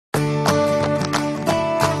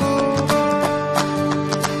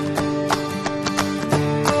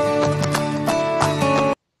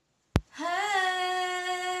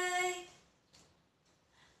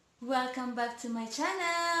welcome back to my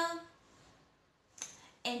channel.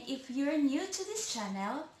 And if you're new to this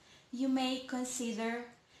channel, you may consider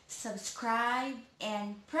subscribe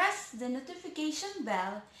and press the notification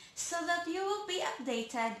bell so that you will be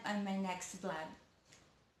updated on my next vlog.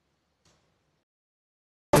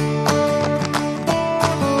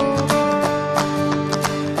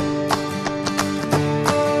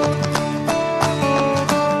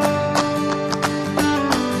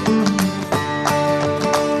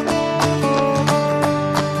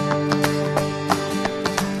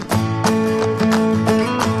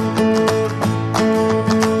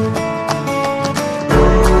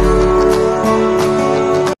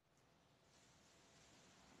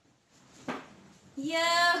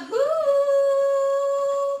 Yahoo!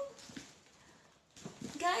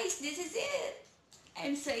 Guys, this is it!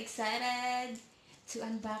 I'm so excited to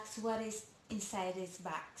unbox what is inside this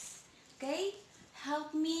box. Okay?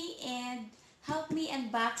 Help me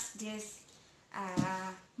unbox this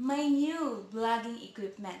my new vlogging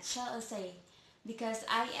equipment, shall I say, because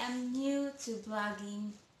I am new to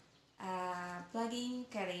vlogging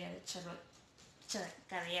career.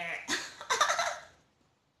 Career.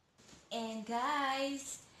 And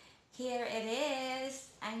guys, here it is.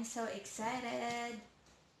 I'm so excited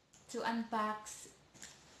to unbox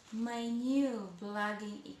my new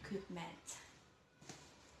vlogging equipment.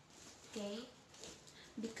 Okay?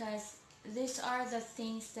 Because these are the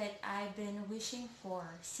things that I've been wishing for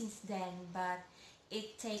since then, but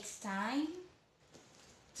it takes time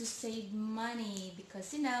to save money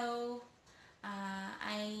because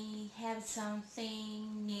I have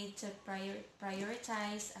something need to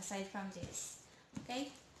prioritize aside from this.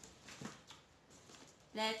 Okay,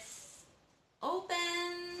 let's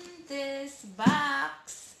open this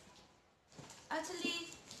box. Actually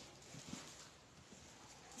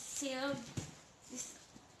sealed.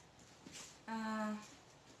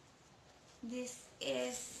 This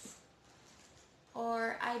is,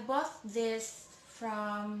 or I bought this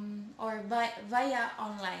from via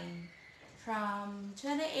online from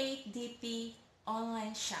 28DP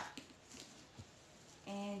online shop.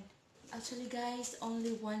 And actually guys,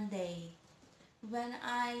 only one day when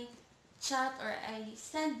I chat or I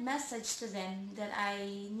send message to them that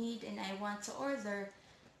I need and I want to order,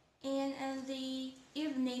 and in the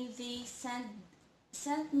evening they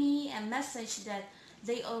sent me a message that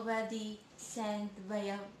they already sent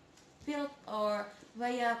via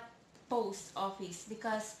via post office,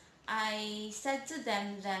 because I said to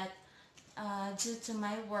them that due to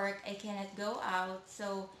my work I cannot go out,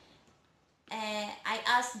 so I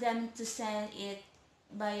asked them to send it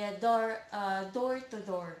by a door to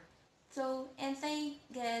door. So, and thank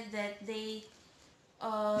God that they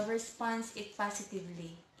respond it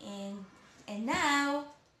positively, and now,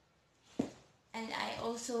 and I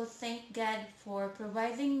also thank God for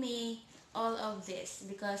providing me all of this,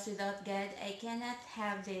 because without God I cannot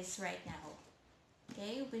have this right now.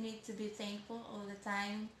 Okay, we need to be thankful all the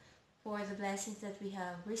time for the blessings that we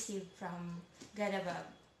have received from God above.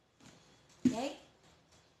 Okay?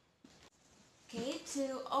 Okay,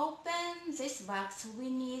 to open this box, we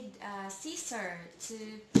need a scissor to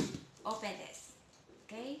open this.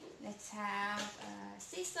 Okay, let's have a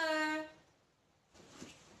scissor.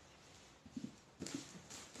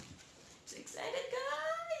 So excited,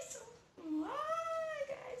 guys! Wow,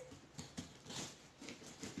 guys!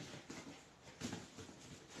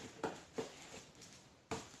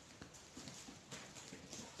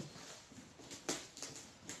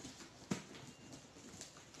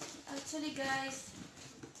 Actually, guys,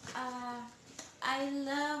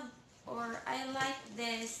 I like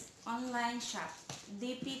this online shop,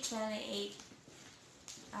 DP28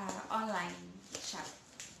 online shop,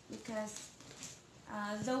 because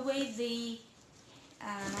the way they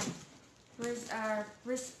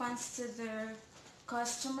response to their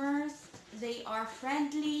customers, they are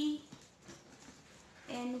friendly,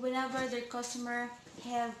 and whenever their customer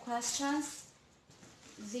have questions,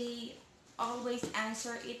 they always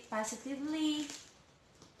answer it positively.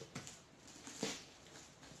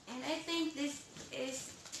 And I think this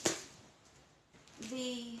is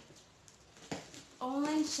the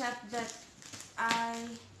online shop that I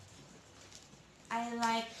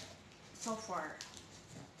like so far.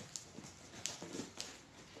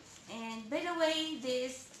 And by the way,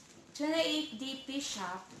 this 28DP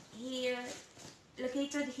shop here,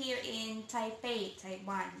 located here in Taipei,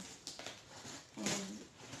 Taiwan, and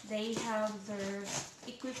they have their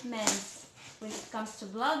equipment when it comes to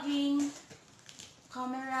vlogging,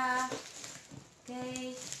 camera.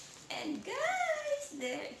 Okay, and guys,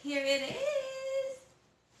 here it is.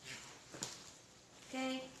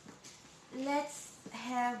 Okay, let's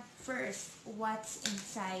have first what's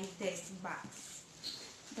inside this box.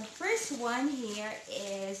 The first one here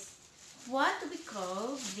is what we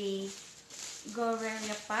call the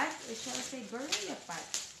Gorilla pot, or shall I say Gorilla pot.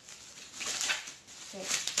 Okay.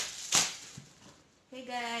 Okay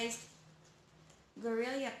guys,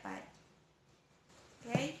 Gorilla pot.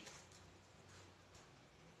 Okay.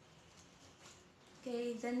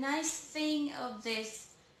 Okay, the nice thing of this,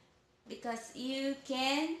 because you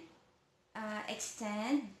can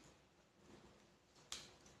extend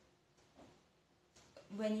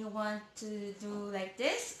when you want to do like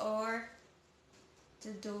this or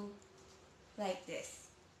to do like this.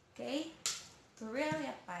 Okay,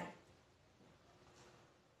 Gorilla pot.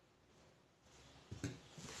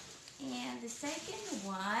 And the second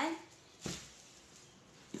one,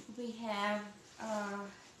 we have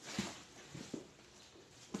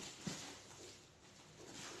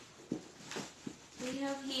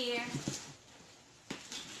here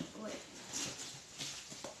wait,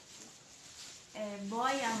 a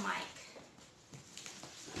Boya mic.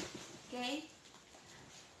 Okay,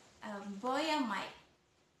 a Boya mic,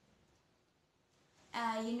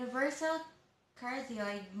 a universal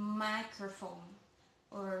cardioid microphone,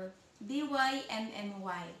 or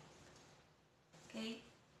BYMMY. Okay,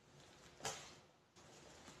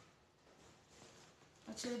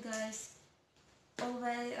 actually guys,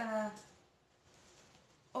 already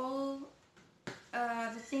all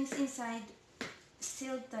the things inside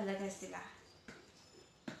sealed talaga sila.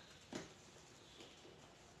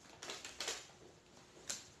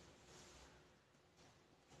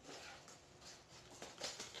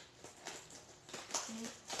 Okay.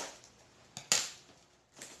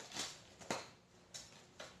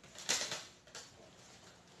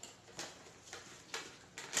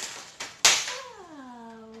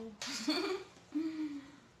 Wow.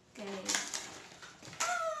 Okay.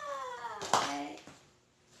 Okay.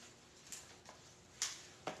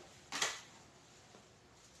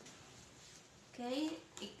 Okay,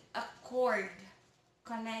 a cord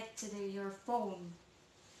connect to your phone,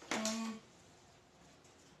 and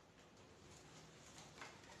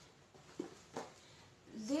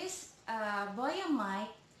this Boya mic,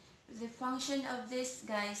 the function of this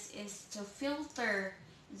guys is to filter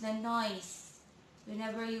the noise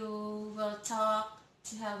whenever you will talk,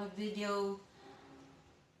 to have a video.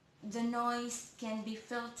 The noise can be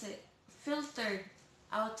filtered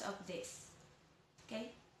out of this.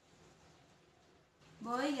 Okay,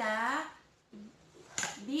 Boya,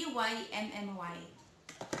 BYMMY.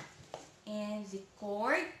 And the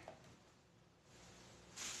cord,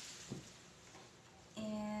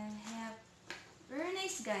 and have very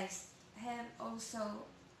nice guys, have also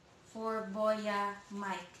for Boya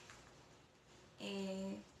mic.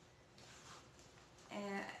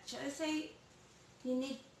 Shall I say, you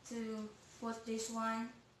need to put this one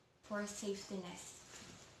for safetyness.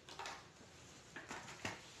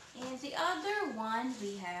 And the other one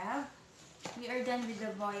we are done with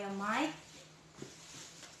the Boya mic.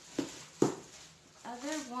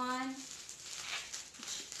 Other one,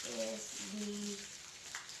 which is the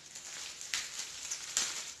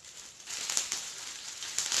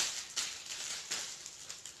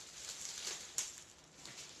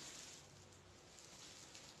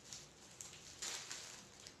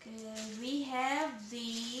we have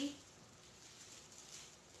the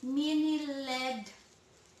mini LED,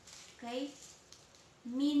 okay,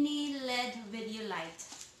 mini LED video light.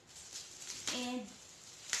 And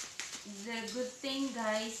the good thing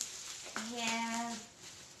guys, have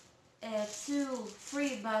two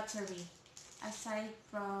free battery aside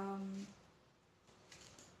from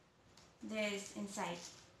this inside.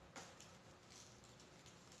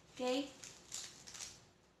 Okay,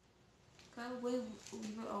 so we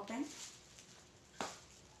will open.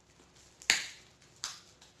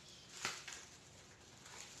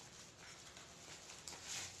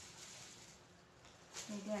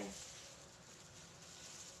 Okay guys,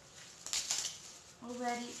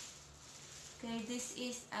 already. Okay, this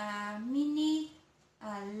is a mini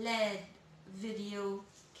LED video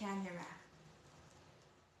camera.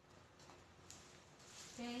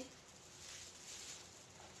 Okay.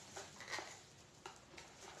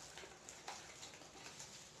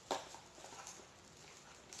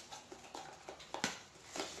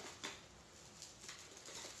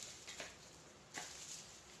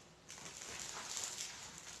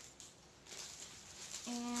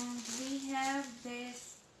 And we have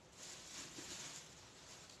this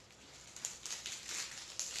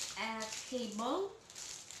cable,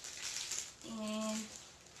 and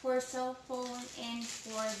for cell phone and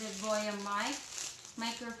for the Boya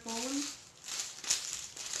microphone.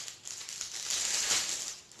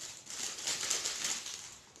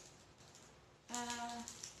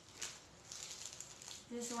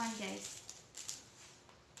 this one, guys.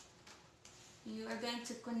 You are going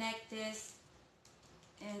to connect this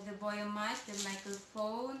the boya mic, the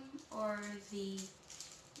microphone, or the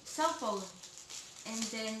cell phone, and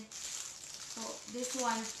then this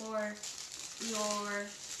one for your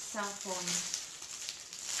cell phone.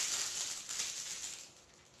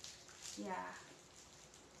 Yeah.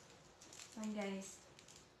 Fine, guys.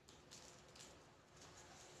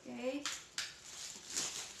 Okay.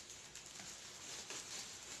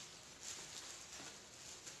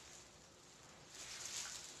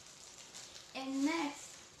 And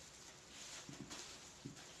next,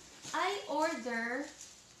 I order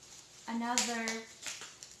another.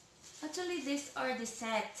 Actually, these are the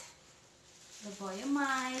set. The boya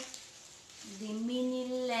mic, the mini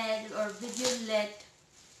LED or video LED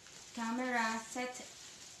camera set,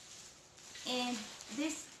 and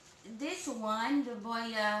this one, the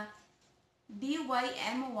boya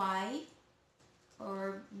BYMY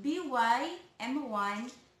or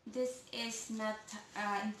BYM1. This is not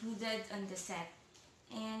included on the set,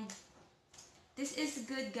 and this is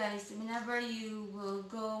good, guys. Whenever you will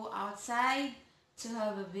go outside to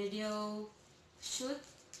have a video shoot,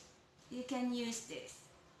 you can use this.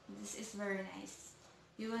 This is very nice.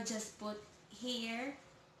 You will just put here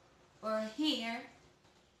or here,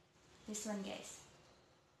 this one, guys.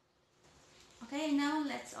 Okay, now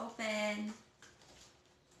let's open.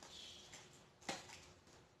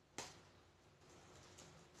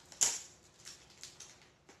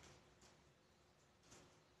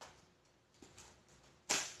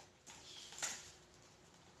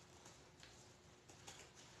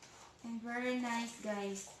 And very nice,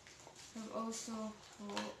 guys. Have also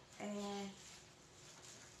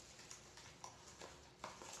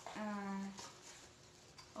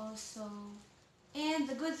also, and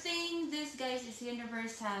the good thing, this, guys, is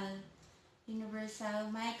universal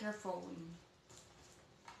microphone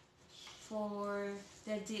for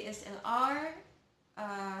the DSLR,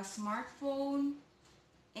 smartphone,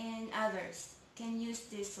 and others can use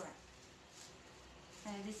this one.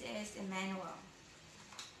 This is a manual.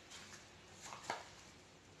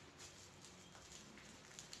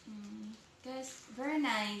 Guys, very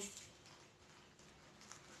nice.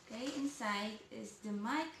 Okay, inside is the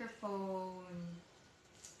microphone.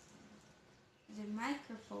 The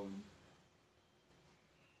microphone.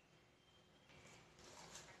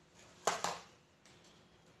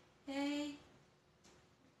 Okay,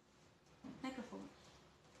 microphone.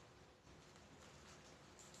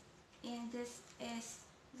 And this is,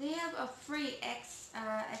 they have a free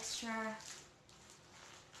extra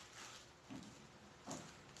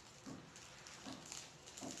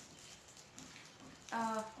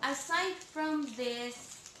aside from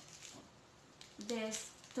this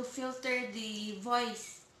to filter the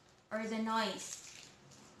voice or the noise,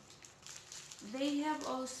 they have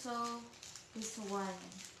also this one,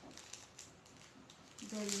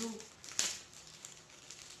 the loop.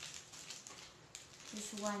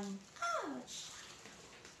 This one, ouch!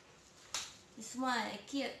 This one,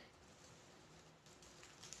 cute.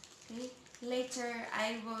 Okay, later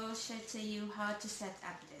I will show to you how to set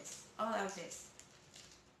up this, all of this.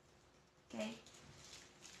 Okay.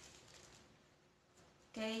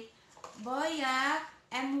 Okay, Boya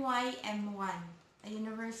MYM1, a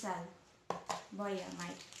universal Boya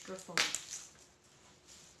microphone.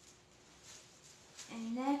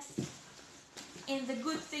 And next, and the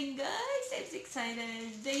good thing, guys, I'm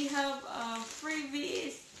excited. They have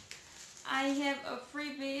freebies. I have a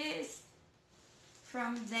freebies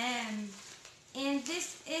from them, and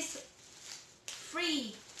this is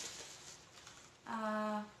free.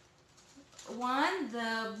 One,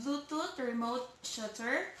 the Bluetooth remote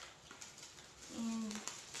shutter, and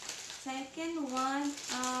second one,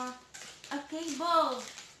 a cable,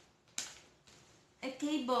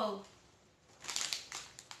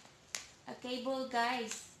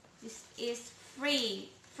 guys. This is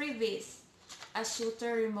freebies. A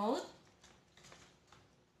shooter remote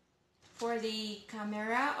for the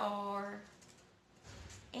camera or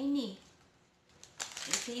any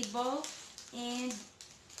cable, and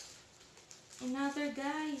another,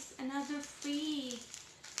 guys, another free.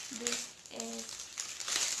 This is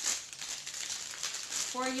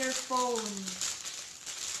for your phone.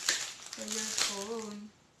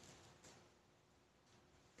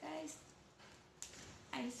 Guys,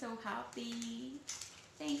 I'm so happy.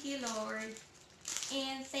 Thank you, Lord.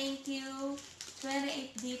 And thank you,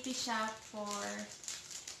 28DPShop, for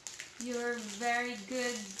your very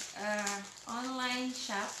good online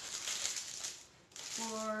shop,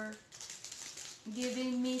 for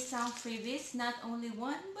giving me some freebies, not only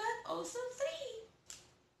one but also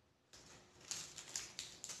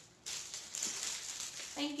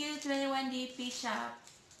 3. Thank you, 21DP Shop.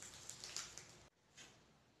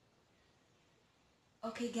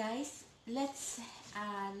 Okay guys, let's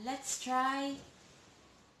try.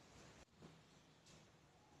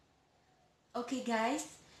 Okay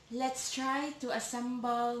guys, let's try to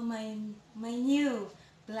assemble my new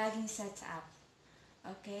vlogging setup.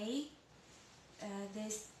 Okay,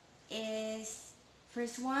 this is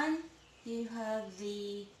first one. You have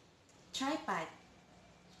the tripod.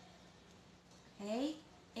 Okay,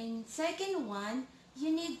 and second one, you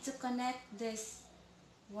need to connect this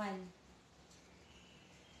one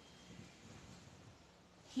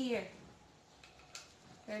here.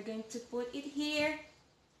 We're going to put it here,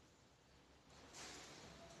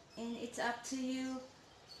 and it's up to you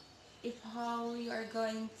if how you are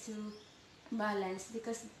going to balance,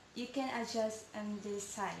 because you can adjust on this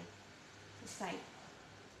side,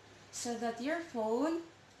 so that your phone,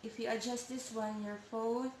 if you adjust this one, your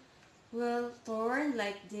phone will turn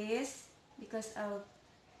like this because of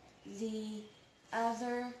the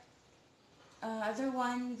other other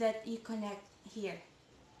one that you connect here.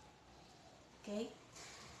 Okay,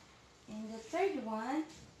 and the third one,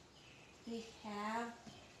 we have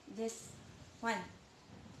this one,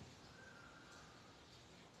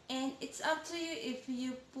 and it's up to you if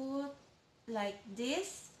you put like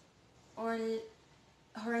this, or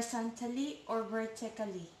horizontally or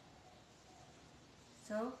vertically.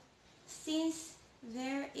 So since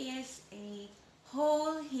there is a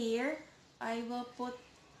hole here, I will put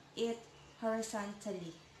it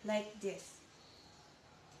horizontally like this.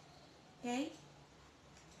 Okay,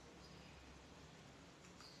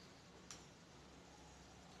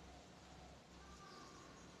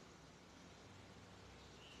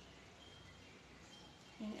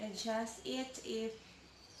 and adjust it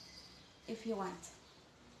if you want.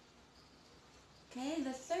 Okay,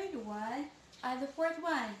 the third one, the fourth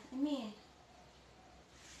one,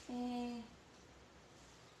 uh,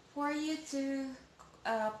 for you to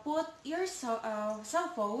put your cell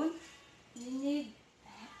phone, you need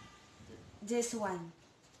this one,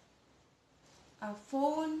 a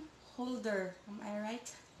phone holder. Am I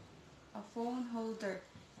right? A phone holder.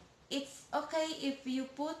 It's okay if you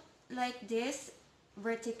put like this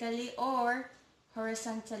vertically or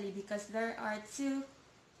horizontally, because there are two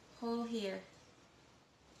hole here,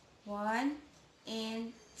 one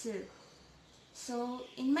and two. So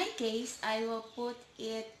in my case, I will put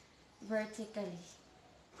it vertically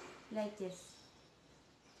like this.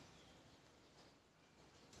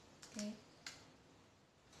 Okay,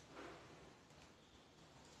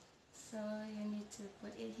 so you need to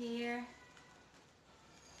put it here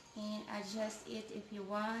and adjust it if you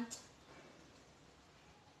want.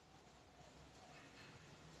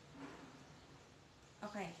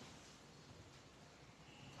 Okay,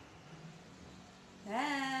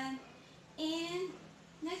 then and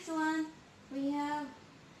next one, we have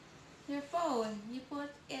your phone. You put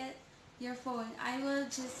it your phone. I will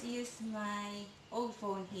just use my old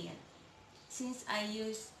phone here, since I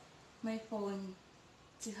use my phone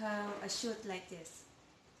to have a shoot like this.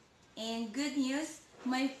 And good news,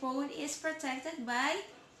 my phone is protected by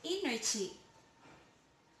energy,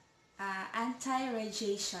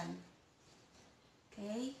 anti-radiation.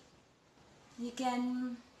 Okay, you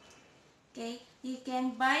can you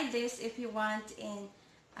can buy this if you want in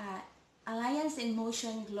Alliance in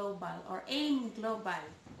Motion Global or AIM Global,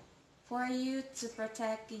 for you to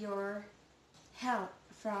protect your health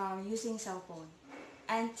from using cell phone.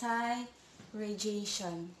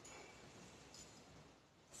 Anti-radiation.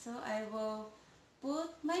 So I will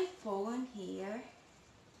put my phone here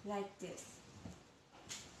like this.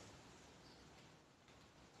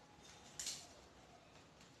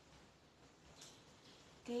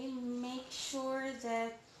 Okay, make sure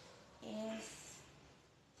that is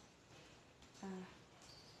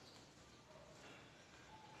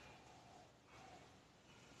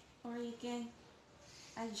or you can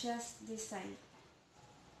adjust this side.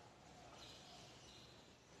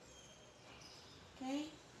 Okay,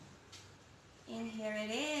 and here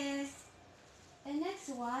it is. The next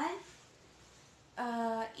one,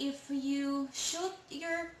 if you shoot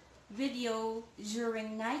your video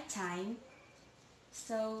during nighttime,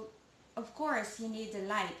 so of course you need the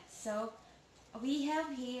light. So we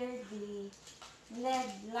have here the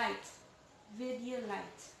LED light, video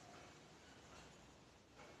light.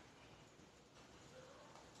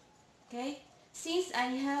 Okay, since I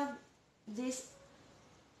have this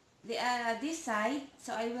this side,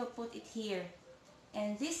 so I will put it here,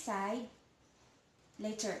 and this side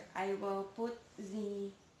later I will put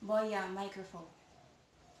the Boya microphone.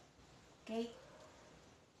 Okay,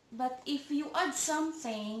 but if you add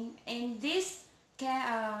something in this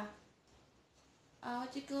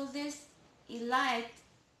what you call this, a light.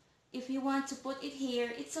 If you want to put it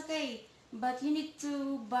here, it's okay, but you need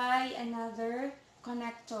to buy another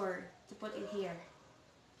connector to put it here.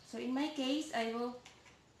 So in my case, I will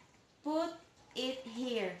put it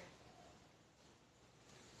here.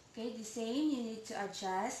 Okay, the same, you need to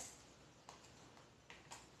adjust.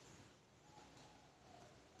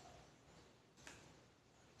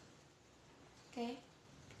 Okay,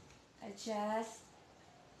 adjust.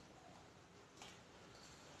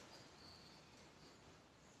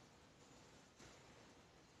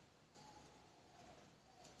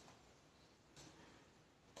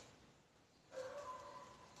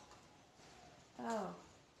 Oh,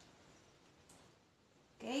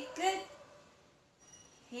 okay, good.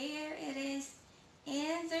 Here it is.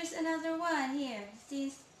 And there's another one here,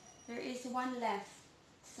 since there is one left.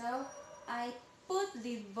 So I put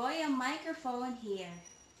the Voya microphone here.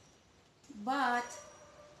 But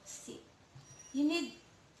see, you need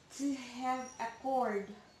to have a cord.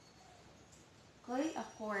 Okay, a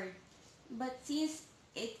cord. But since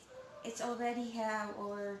it's already have,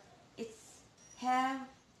 or it's have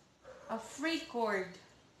a free cord.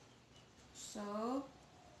 So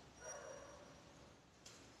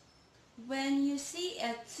when you see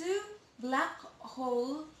a two black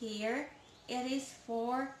hole here, it is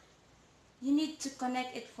for, you need to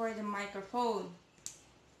connect it for the microphone.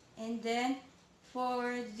 And then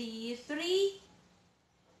for the three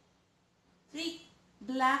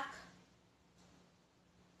black,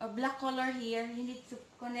 a black color here, you need to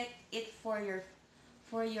connect it for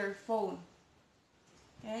your phone.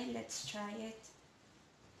 Okay, let's try it.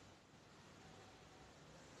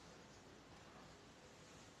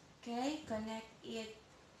 Okay, connect it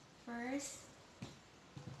first.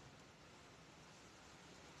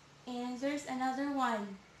 And there's another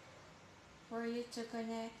one for you to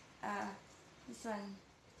connect, this one.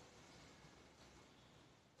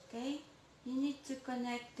 Okay, you need to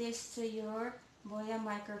connect this to your Voya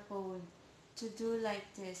microphone to do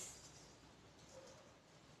like this.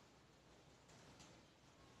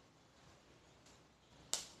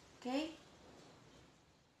 Okay,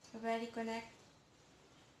 already connect,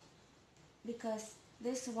 because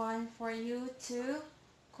this one for you to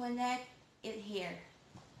connect it here.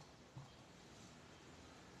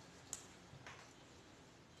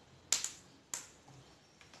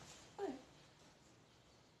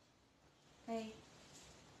 Okay,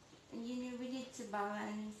 and we need to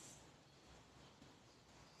balance.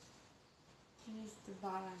 You need to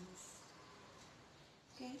balance.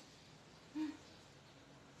 Okay,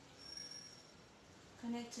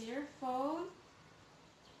 connect to your phone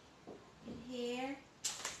in here.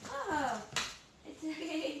 Oh, it's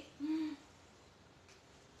okay.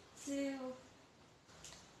 So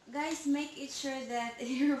guys, make it sure that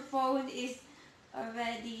your phone is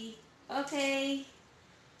already okay,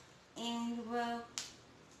 and we'll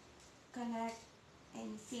connect.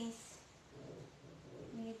 And since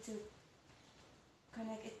we need to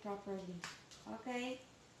connect it properly, okay,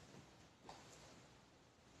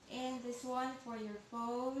 and this one for your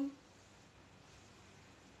phone,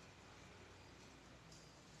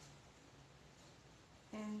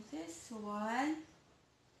 and this one,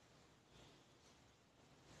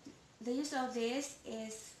 the use of this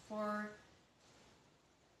is for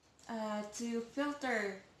to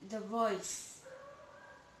filter the voice.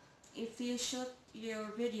 If you shoot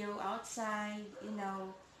your video outside,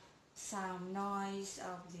 some noise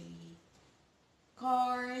of the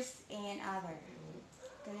cars and other.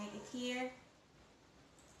 Connect it here.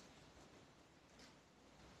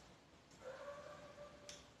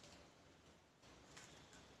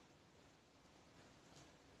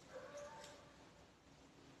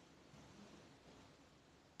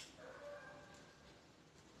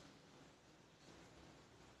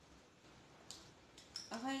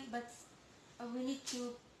 Okay, but we need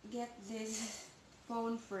to get this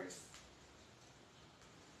phone first.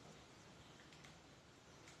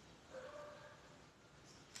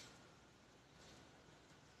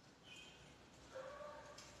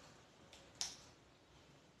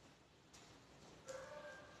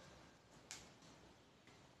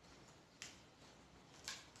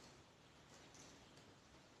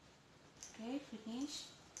 Okay, finish.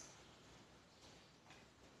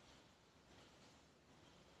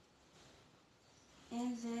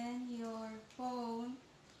 And then your phone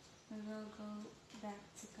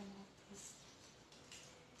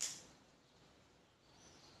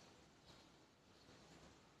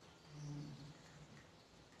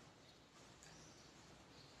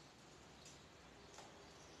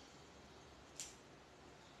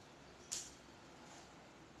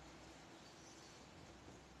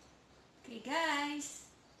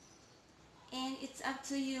it's up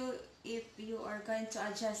to you if you are going to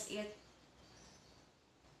adjust it,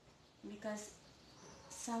 because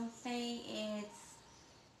something is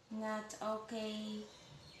not okay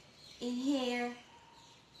in here,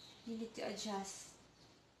 you need to adjust.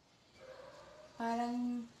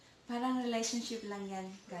 Parang relationship lang yan,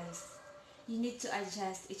 guys. You need to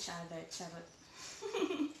adjust each other. Charot.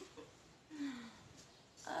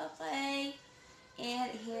 Okay.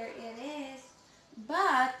 And here it is.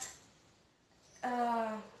 But,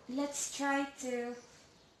 uh, let's try to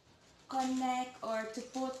connect or to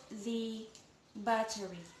put the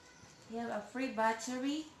battery. You have a free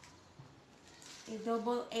battery, a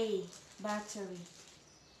double A battery.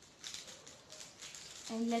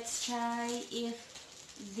 And let's try if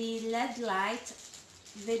the LED light,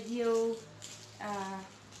 video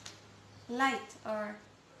light, or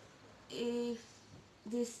if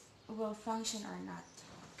this will function or not.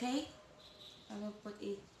 Okay, I will put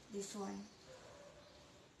it this one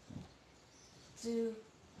to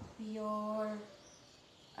your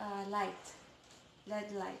light,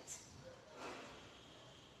 LED light.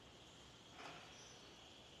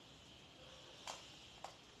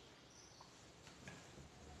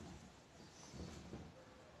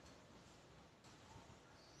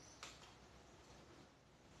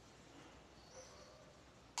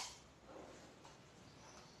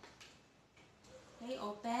 Okay,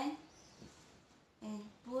 open and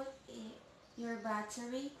put your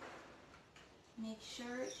battery. Make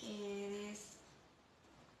sure it is,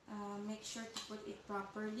 make sure to put it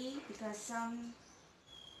properly, because some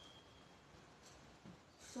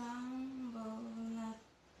will not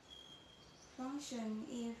function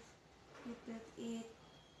if you put it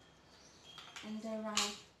in the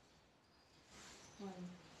right one.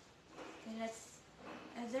 Okay,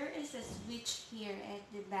 there is a switch here at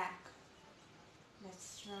the back.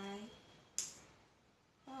 Let's try.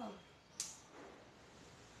 Oh,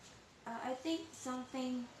 I think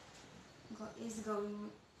something is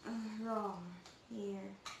going wrong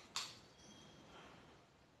here.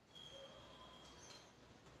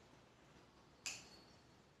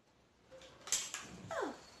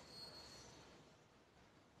 Oh.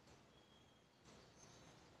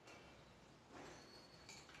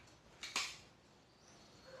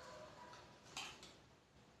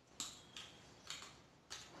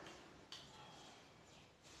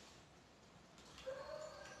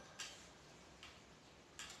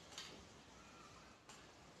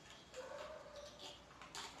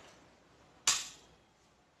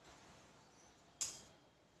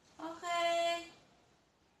 Okay.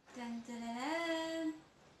 Dun, dun, dun, dun.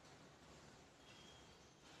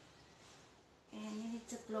 And you need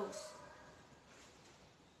to close.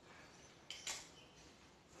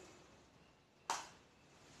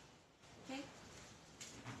 Okay.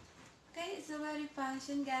 Okay, it's already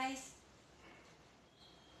functioned, guys.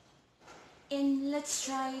 And let's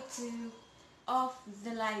try to off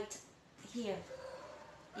the light here.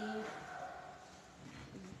 If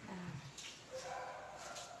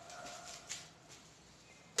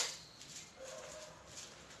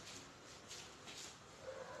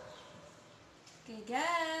okay,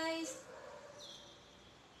 guys.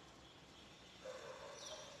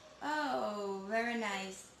 Oh, very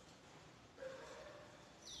nice.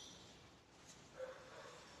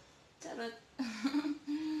 Charot.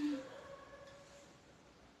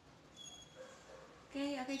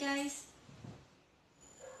 Okay, guys.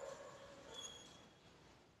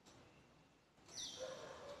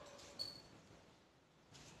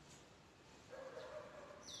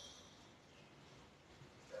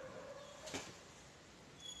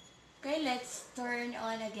 Okay, let's turn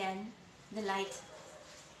on again the light.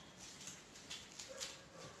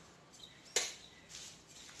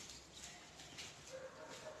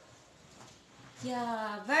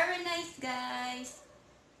 Yeah, very nice, guys.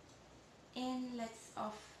 And let's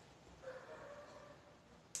off.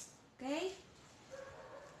 Okay.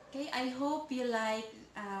 Okay, I hope you like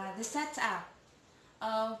the setup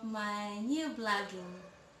of my new vlogging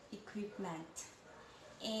equipment.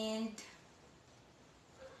 And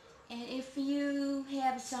if you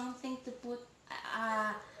have something to put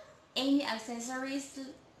any accessories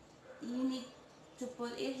you need to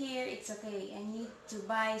put it here, it's okay. I need to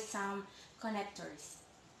buy some connectors.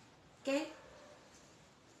 Okay.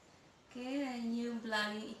 Okay, a new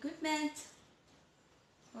vlogging equipment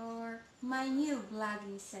or my new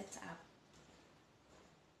vlogging setup.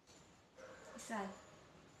 Sad.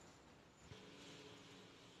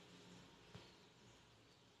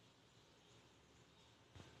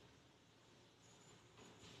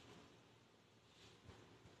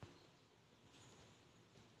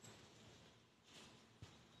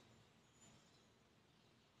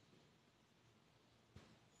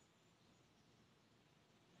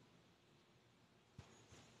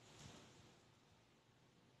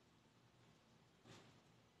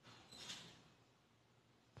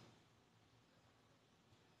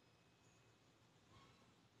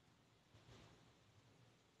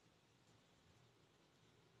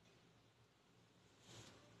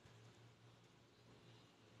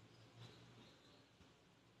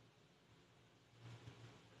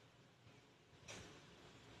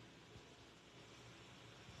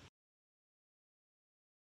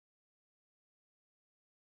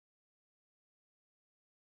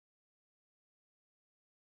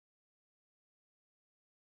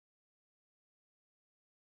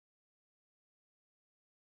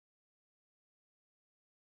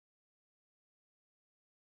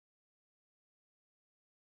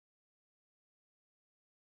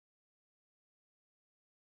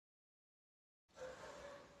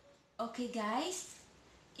 Okay guys,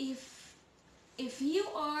 if you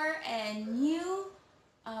are a new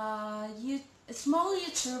a small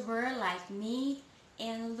YouTuber like me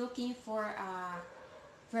and looking for a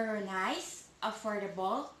very nice,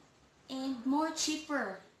 affordable, and more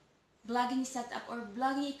cheaper blogging setup or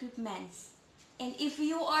blogging equipments, and if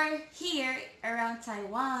you are here around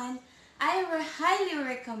Taiwan, I will highly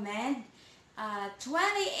recommend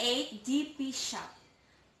 28DPShop,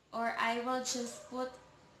 or I will just put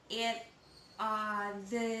it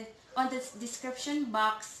the on the description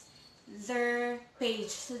box their page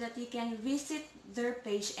so that you can visit their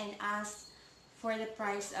page and ask for the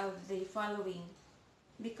price of the following,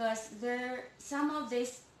 because there some of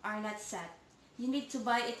these are not set. You need to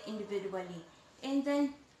buy it individually. And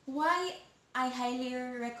then why I highly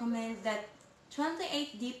recommend that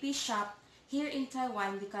 28DP shop here in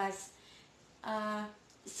Taiwan, because uh,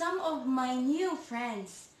 some of my new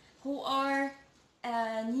friends who are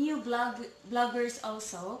new bloggers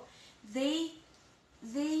also, they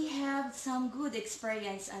they have some good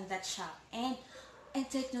experience on that shop. And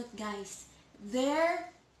take note guys, their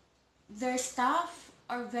staff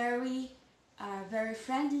are very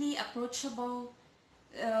friendly, approachable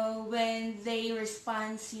when they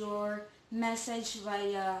respond your message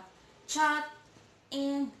via chat.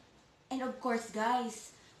 And and of course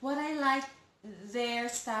guys, what I like their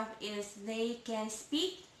staff is they can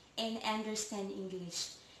speak and understand English.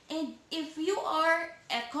 And if you are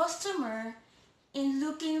a customer in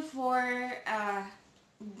looking for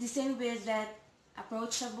the same with that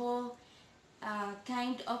approachable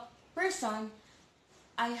kind of person,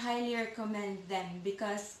 I highly recommend them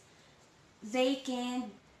because they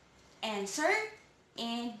can answer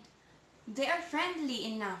and they are friendly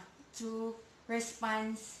enough to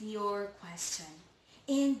respond your question.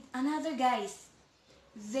 And another guys,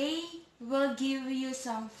 they will give you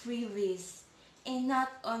some freebies. And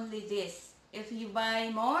not only this, if you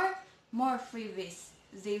buy more freebies,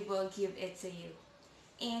 they will give it to you.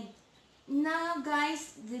 And now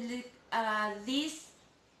guys, this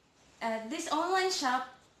online shop,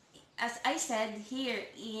 as I said, here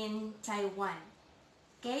in Taiwan.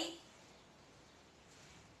 Okay?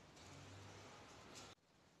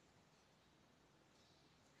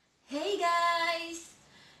 Hey guys!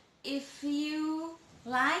 If you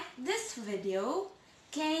like this video,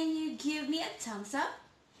 can you give me a thumbs up?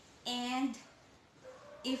 And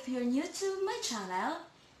if you're new to my channel,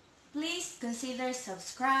 please consider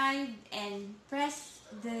subscribe and press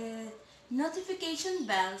the notification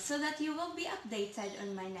bell so that you will be updated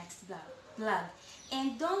on my next vlog.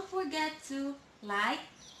 And don't forget to like,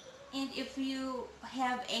 and if you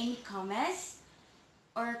have any comments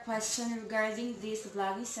or question regarding this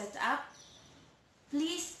vlogging setup,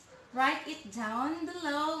 please write it down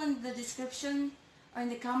below in the description or in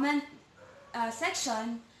the comment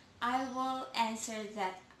section. I will answer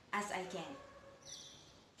that as I can.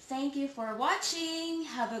 Thank you for watching.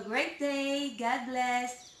 Have a great day. God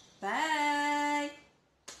bless. Bye.